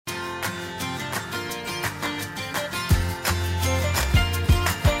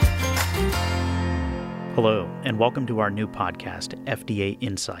Hello, and welcome to our new podcast, FDA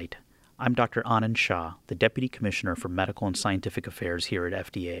Insight. I'm Dr. Anand Shah, the Deputy Commissioner for Medical and Scientific Affairs here at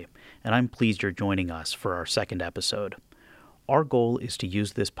FDA, and I'm pleased you're joining us for our second episode. Our goal is to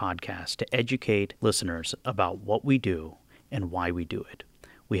use this podcast to educate listeners about what we do and why we do it.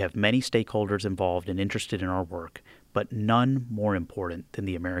 We have many stakeholders involved and interested in our work, but none more important than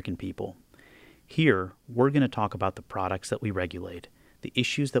the American people. Here, we're going to talk about the products that we regulate, the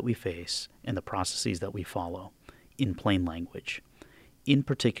issues that we face, and the processes that we follow, in plain language. In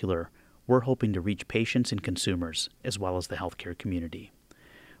particular, we're hoping to reach patients and consumers, as well as the healthcare community.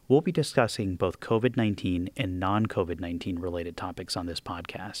 We'll be discussing both COVID-19 and non-COVID-19 related topics on this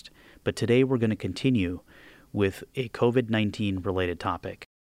podcast, but today we're going to continue with a COVID-19 related topic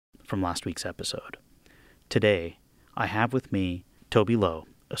from last week's episode. Today, I have with me Toby Lowe,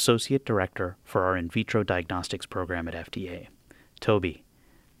 Associate Director for our In Vitro Diagnostics Program at FDA. Toby,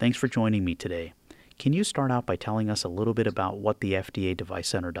 thanks for joining me today. Can you start out by telling us a little bit about what the FDA Device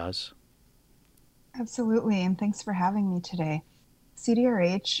Center does? Absolutely, and thanks for having me today.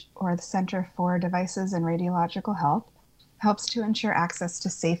 CDRH, or the Center for Devices and Radiological Health, helps to ensure access to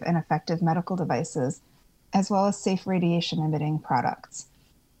safe and effective medical devices, as well as safe radiation-emitting products.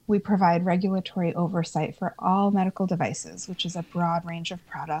 We provide regulatory oversight for all medical devices, which is a broad range of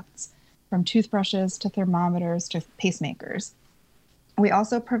products, from toothbrushes to thermometers to pacemakers. We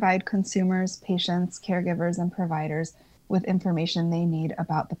also provide consumers, patients, caregivers, and providers with information they need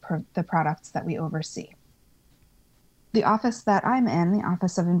about the products that we oversee. The office that I'm in, the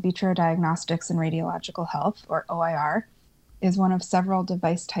Office of In Vitro Diagnostics and Radiological Health, or OIR, is one of several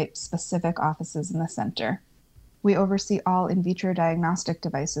device-type specific offices in the center. We oversee all in vitro diagnostic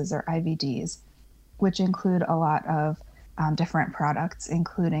devices, or IVDs, which include a lot of different products,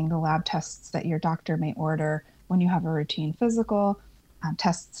 including the lab tests that your doctor may order when you have a routine physical,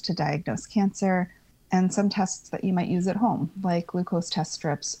 tests to diagnose cancer, and some tests that you might use at home, like glucose test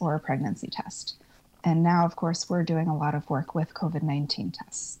strips or a pregnancy test. And now, of course, we're doing a lot of work with COVID-19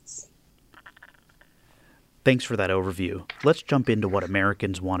 tests. Thanks for that overview. Let's jump into what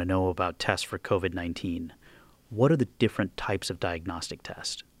Americans want to know about tests for COVID-19. What are the different types of diagnostic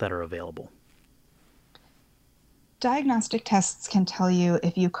tests that are available? Diagnostic tests can tell you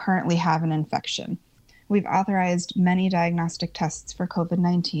if you currently have an infection. We've authorized many diagnostic tests for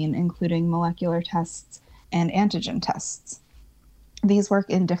COVID-19, including molecular tests and antigen tests. These work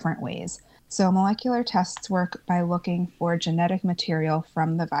in different ways. So molecular tests work by looking for genetic material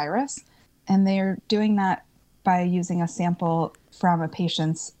from the virus, and they're doing that by using a sample from a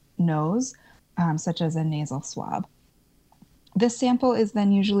patient's nose, such as a nasal swab. This sample is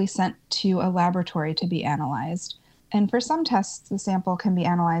then usually sent to a laboratory to be analyzed. And for some tests, the sample can be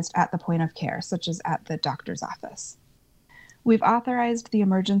analyzed at the point of care, such as at the doctor's office. We've authorized the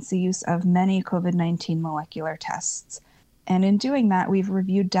emergency use of many COVID-19 molecular tests. And in doing that, we've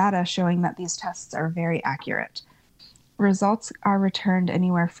reviewed data showing that these tests are very accurate. Results are returned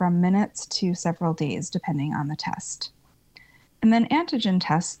anywhere from minutes to several days, depending on the test. And then antigen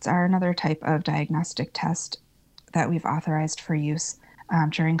tests are another type of diagnostic test that we've authorized for use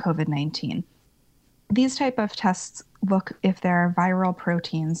during COVID-19. These type of tests look if there are viral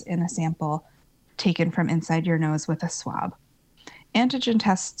proteins in a sample taken from inside your nose with a swab. Antigen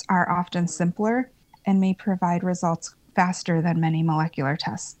tests are often simpler and may provide results faster than many molecular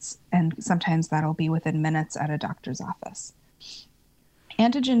tests, and sometimes that'll be within minutes at a doctor's office.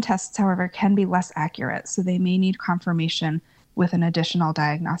 Antigen tests, however, can be less accurate, so they may need confirmation with an additional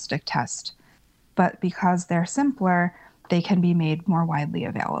diagnostic test. But because they're simpler, they can be made more widely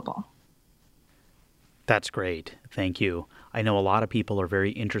available. That's great. Thank you. I know a lot of people are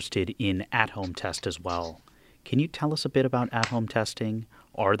very interested in at-home tests as well. Can you tell us a bit about at-home testing?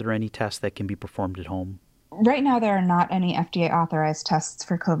 Are there any tests that can be performed at home? Right now, there are not any FDA-authorized tests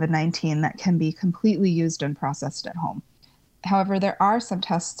for COVID-19 that can be completely used and processed at home. However, there are some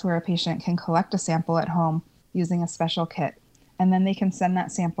tests where a patient can collect a sample at home using a special kit, and then they can send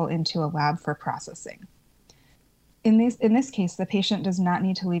that sample into a lab for processing. In this case, the patient does not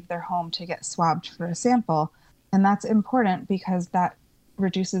need to leave their home to get swabbed for a sample, and that's important because that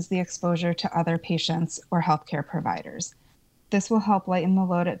reduces the exposure to other patients or healthcare providers. This will help lighten the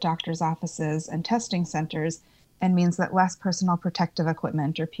load at doctors' offices and testing centers and means that less personal protective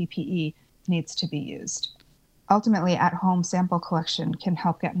equipment, or PPE, needs to be used. Ultimately, at-home sample collection can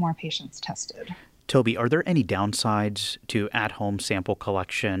help get more patients tested. Toby, are there any downsides to at-home sample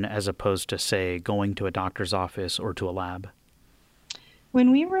collection as opposed to, say, going to a doctor's office or to a lab? When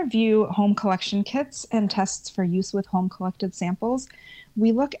we review home collection kits and tests for use with home collected samples,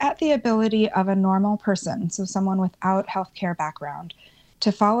 we look at the ability of a normal person, so someone without healthcare background,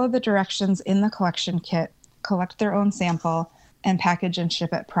 to follow the directions in the collection kit, collect their own sample, and package and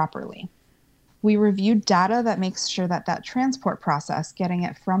ship it properly. We reviewed data that makes sure that that transport process, getting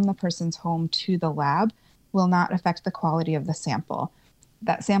it from the person's home to the lab, will not affect the quality of the sample.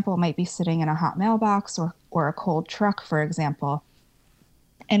 That sample might be sitting in a hot mailbox or a cold truck, for example,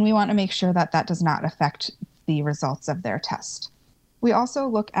 and we want to make sure that that does not affect the results of their test. We also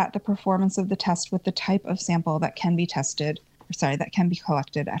look at the performance of the test with the type of sample that can be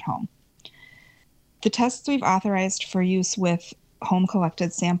collected at home. The tests we've authorized for use with home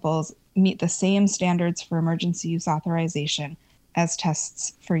collected samples meet the same standards for emergency use authorization as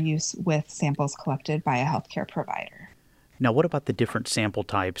tests for use with samples collected by a healthcare provider. Now, what about the different sample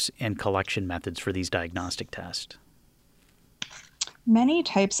types and collection methods for these diagnostic tests? Many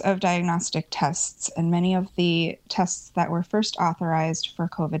types of diagnostic tests and many of the tests that were first authorized for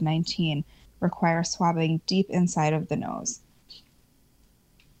COVID-19 require swabbing deep inside of the nose.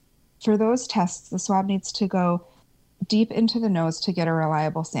 For those tests, the swab needs to go deep into the nose to get a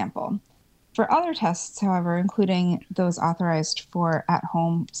reliable sample. For other tests, however, including those authorized for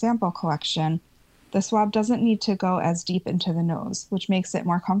at-home sample collection, the swab doesn't need to go as deep into the nose, which makes it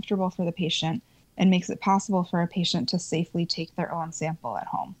more comfortable for the patient and makes it possible for a patient to safely take their own sample at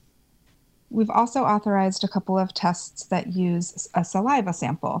home. We've also authorized a couple of tests that use a saliva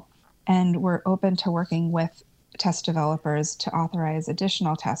sample, and we're open to working with test developers to authorize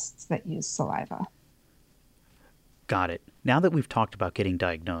additional tests that use saliva. Got it. Now that we've talked about getting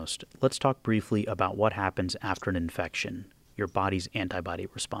diagnosed, let's talk briefly about what happens after an infection, your body's antibody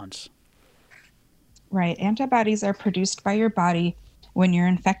response. Right. Antibodies are produced by your body when you're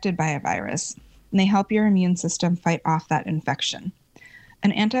infected by a virus, and they help your immune system fight off that infection.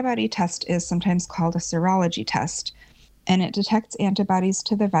 An antibody test is sometimes called a serology test, and it detects antibodies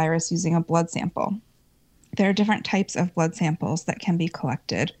to the virus using a blood sample. There are different types of blood samples that can be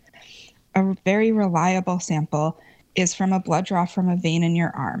collected. A very reliable sample is from a blood draw from a vein in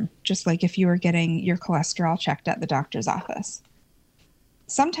your arm, just like if you were getting your cholesterol checked at the doctor's office.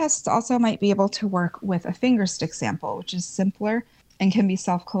 Some tests also might be able to work with a finger stick sample, which is simpler and can be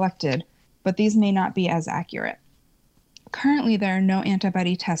self-collected, but these may not be as accurate. Currently, there are no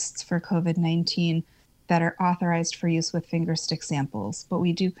antibody tests for COVID-19 that are authorized for use with finger stick samples, but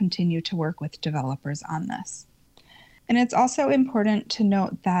we do continue to work with developers on this. And it's also important to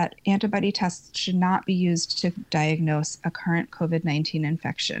note that antibody tests should not be used to diagnose a current COVID-19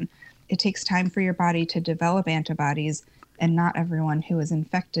 infection. It takes time for your body to develop antibodies, and not everyone who is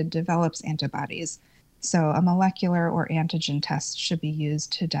infected develops antibodies. So a molecular or antigen test should be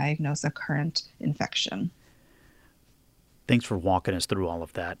used to diagnose a current infection. Thanks for walking us through all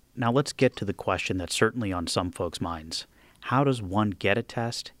of that. Now let's get to the question that's certainly on some folks' minds. How does one get a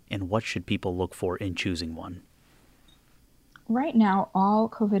test, and what should people look for in choosing one? Right now, all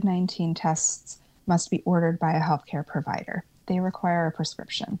COVID-19 tests must be ordered by a healthcare provider. They require a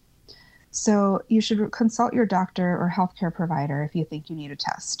prescription. So you should consult your doctor or healthcare provider if you think you need a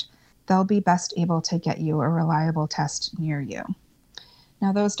test. They'll be best able to get you a reliable test near you.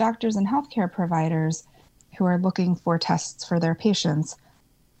 Now, those doctors and healthcare providers who are looking for tests for their patients,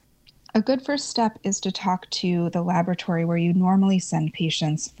 a good first step is to talk to the laboratory where you normally send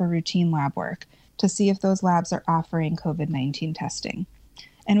patients for routine lab work to see if those labs are offering COVID-19 testing.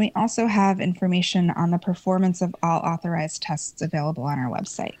 And we also have information on the performance of all authorized tests available on our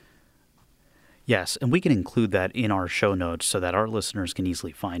website. Yes, and we can include that in our show notes so that our listeners can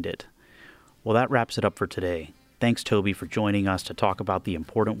easily find it. Well, that wraps it up for today. Thanks, Toby, for joining us to talk about the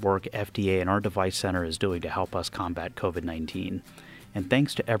important work FDA and our Device Center is doing to help us combat COVID-19. And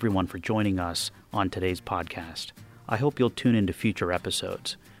thanks to everyone for joining us on today's podcast. I hope you'll tune into future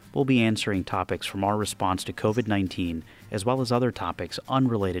episodes. We'll be answering topics from our response to COVID-19, as well as other topics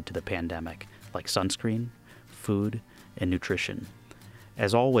unrelated to the pandemic, like sunscreen, food, and nutrition.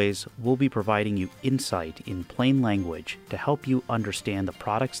 As always, we'll be providing you insight in plain language to help you understand the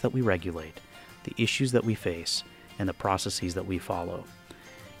products that we regulate, the issues that we face, and the processes that we follow.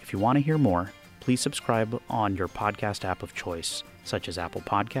 If you want to hear more, please subscribe on your podcast app of choice, such as Apple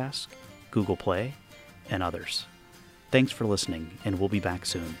Podcasts, Google Play, and others. Thanks for listening, and we'll be back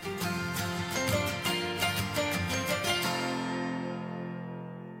soon.